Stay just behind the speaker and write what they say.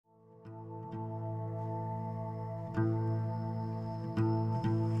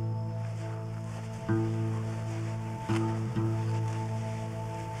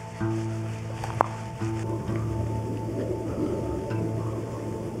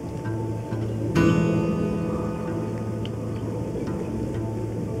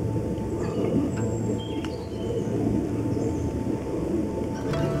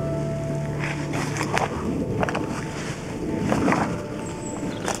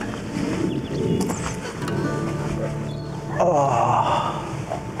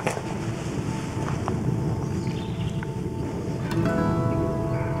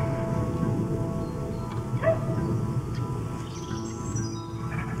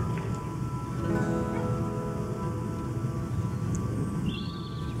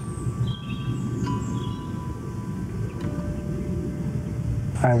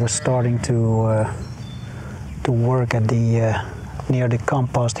I was starting to work at the near the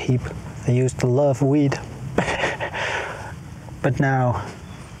compost heap. I used to love weed, but now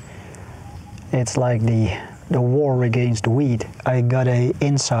it's like the war against weed. I got a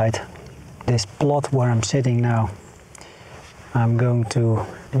insight. This plot where I'm sitting now, I'm going to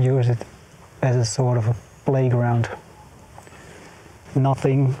use it as a sort of a playground.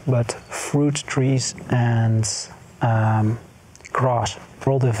 Nothing but fruit trees and grass.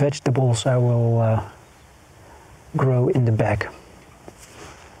 For all the vegetables I will grow in the back.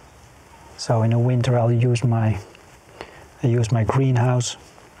 So in the winter I'll use my greenhouse,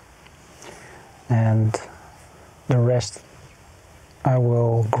 and the rest I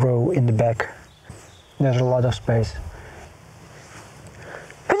will grow in the back. There's a lot of space.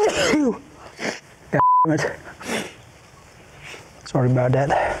 Damn it. Sorry about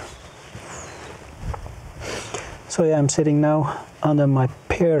that. So yeah, I'm sitting now under my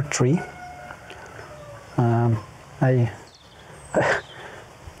pear tree.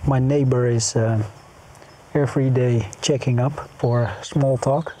 My neighbor is every day checking up for small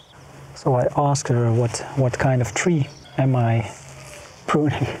talk. So I asked her what kind of tree am I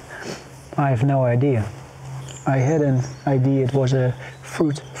pruning. I have no idea. I had an idea it was a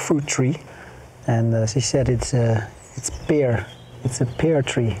fruit tree, and she said it's pear. It's a pear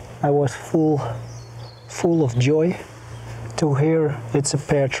tree. I was full of joy to hear it's a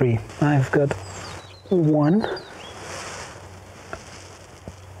pear tree. I've got 1,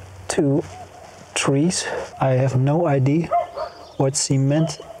 2 trees. I have no idea what she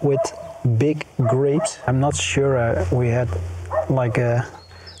meant with big grapes. I'm not sure we had like a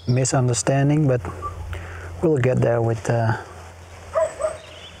misunderstanding, but we'll get there with the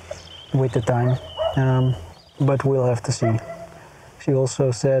time. But we'll have to see. She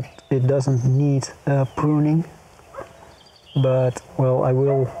also said it doesn't need pruning, but well, I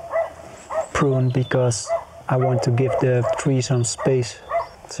will prune because I want to give the tree some space.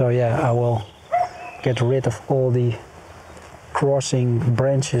 So yeah, I will get rid of all the crossing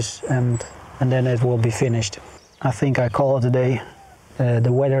branches, and then it will be finished. I think I call it a day.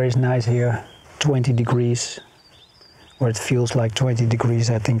 The weather is nice here, 20 degrees, or it feels like 20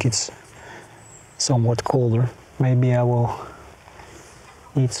 degrees. I think it's somewhat colder. Maybe I will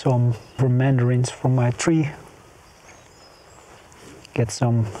eat some mandarins from my tree, get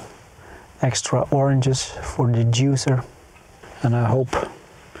some extra oranges for the juicer, and I hope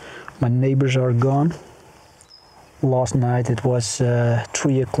my neighbors are gone. Last night it was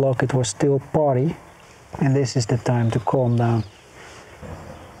 3 o'clock, it was still party, and this is the time to calm down.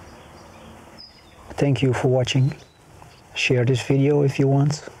 Thank you for watching. Share this video if you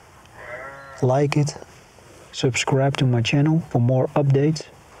want. Like it. Subscribe to my channel for more updates,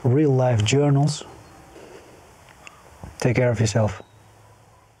 real life journals. Take care of yourself.